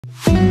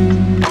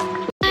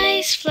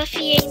Guys,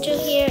 Fluffy Angel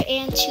here,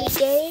 and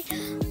today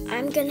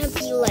I'm gonna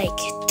be like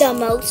the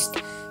most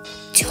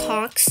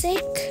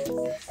toxic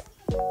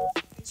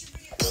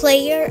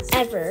player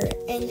ever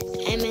in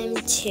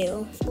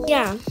MM2.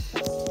 Yeah,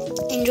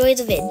 enjoy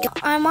the vid.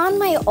 I'm on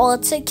my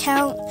alt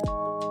account.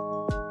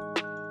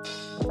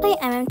 Play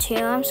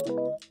MM2.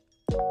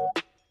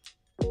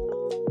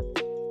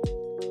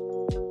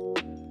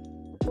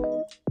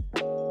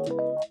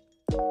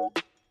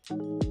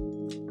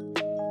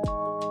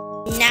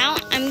 Now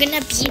I'm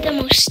gonna be the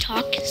most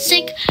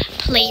toxic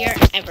player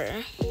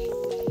ever.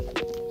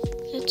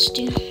 Let's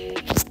do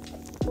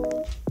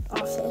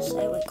office.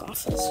 I like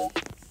office.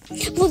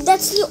 Well,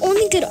 that's the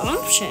only good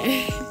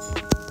option.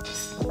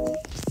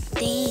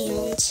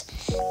 Dance.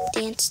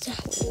 Dance the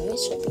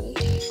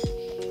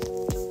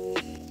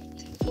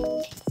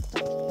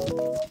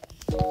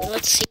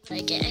Let's see what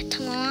I get.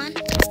 Come on.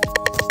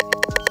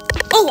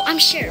 Oh, I'm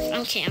sheriff.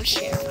 Okay, I'm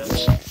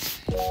sheriff.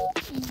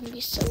 I'm gonna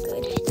be so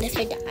good. And if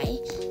I die,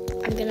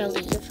 I'm gonna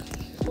leave.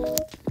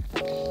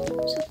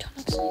 I'm so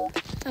toxic.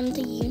 I'm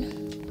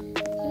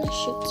gonna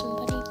shoot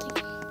somebody.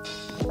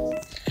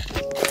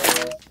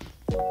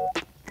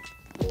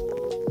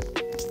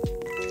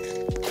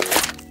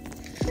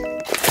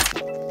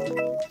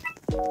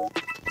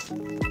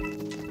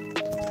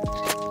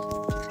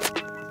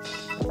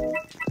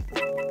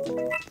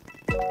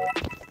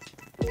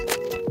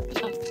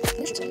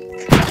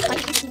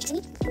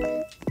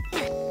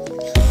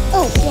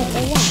 Oh, yeah, I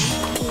won.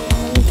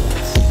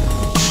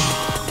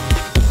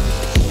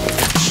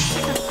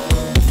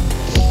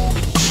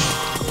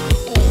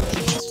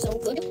 So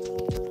good.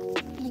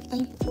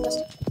 I'm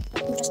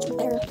just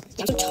better.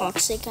 I'm so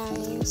toxic,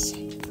 guys.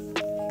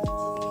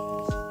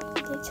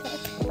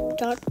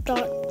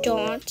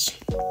 Dot.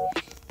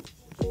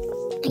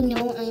 I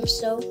know I'm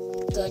so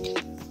good.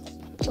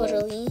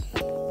 Totally.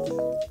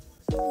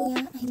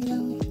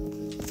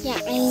 Yeah,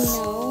 I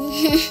know.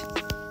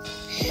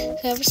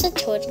 Whoever said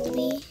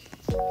totally.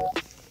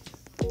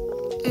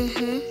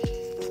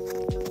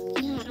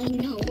 Yeah, I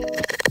know.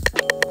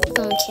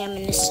 Okay, I'm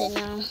gonna sit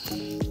now.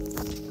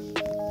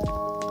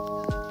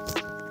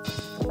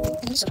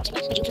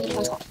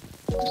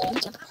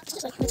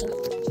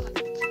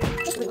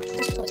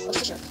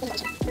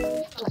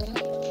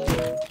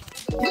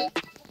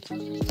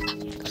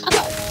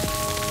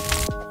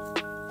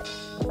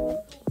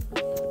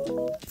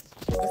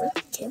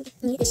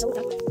 Me is so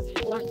dumb.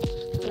 Why not?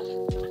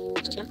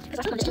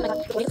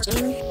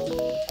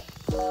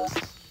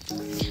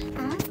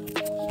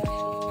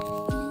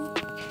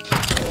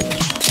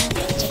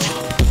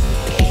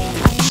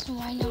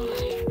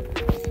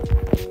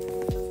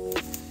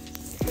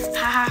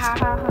 Ha ha ha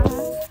ha ha.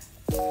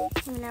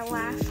 I'm gonna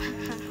laugh.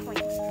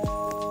 Wait.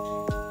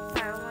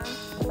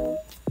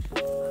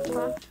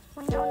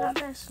 Wait, no, not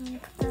this. I'm gonna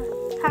put the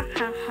ha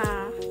ha ha.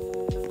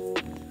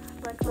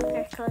 Look,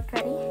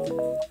 ready?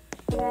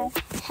 Guys.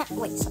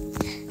 Wait, so.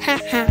 Ha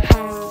ha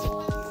ha.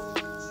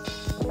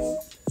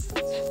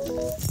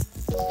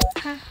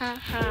 Ha ha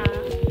ha.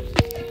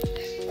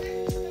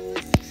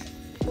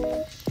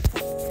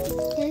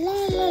 La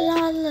la la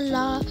la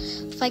la.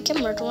 If I get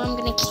murdered, I'm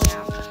gonna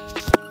camp.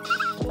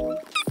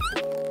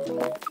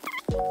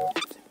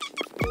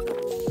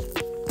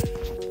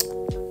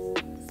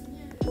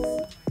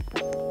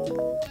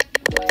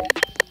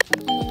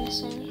 I'm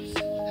innocent.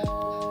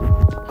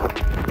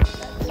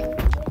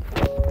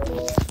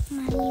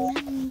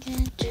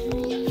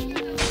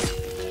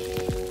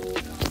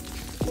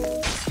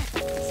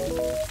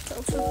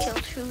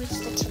 Who is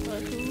the killer?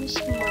 Who's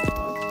more?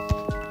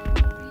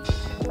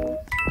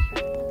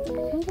 I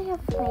think they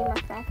have flame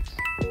effects.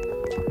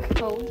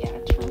 Oh yeah,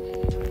 true.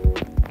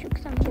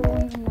 Because I'm the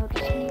one who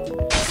noticing.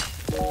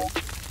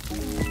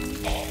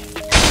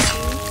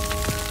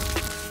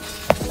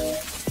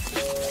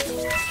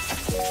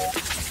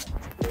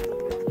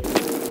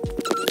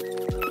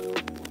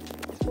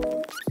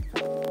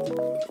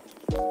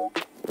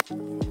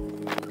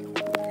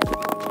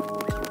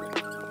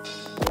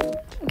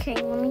 Okay,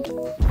 let me do.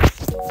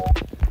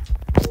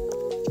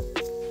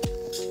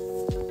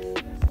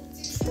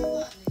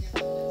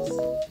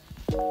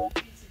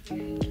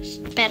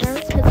 Better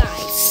because I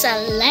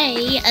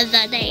slay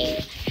the day.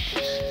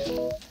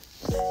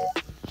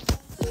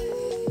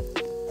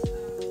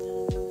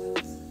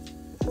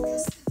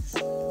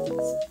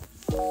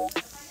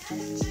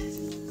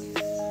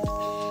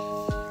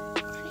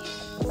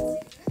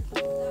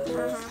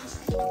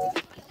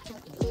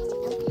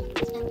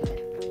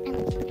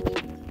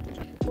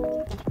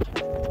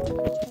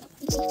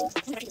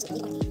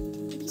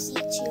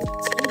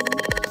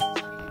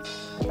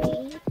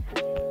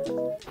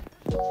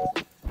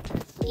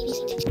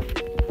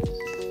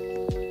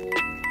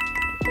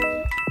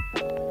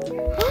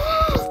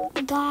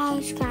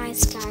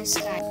 Guys.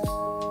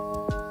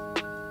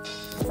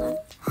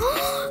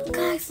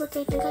 Guys, look,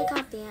 I think I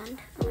got banned.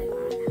 Oh my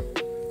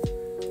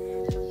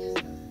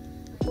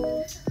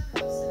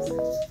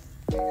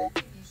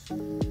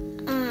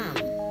god.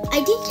 I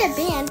did get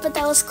banned, but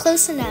that was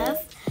close enough.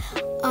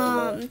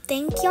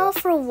 Thank y'all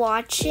for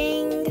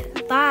watching.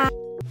 Bye.